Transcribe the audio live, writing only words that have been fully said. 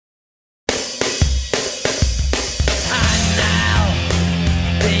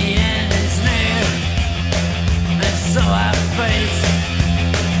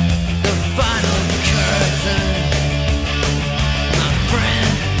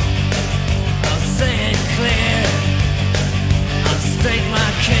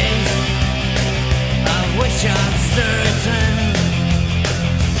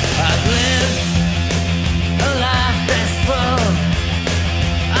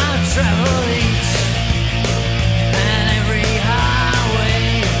travel each and every highway,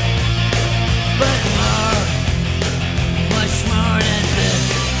 but more, much more than this,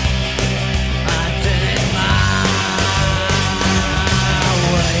 I did it my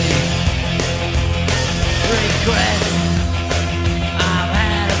way. Regrets, I've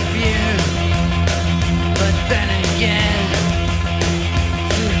had a few, but then again,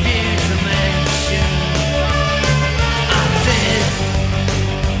 too few to mention. I did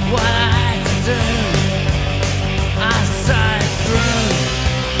what I had to do, I saw it through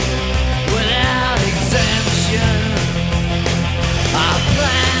without exemption. I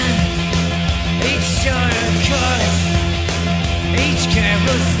planned each shorter course, each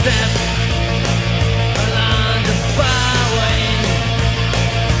careful step.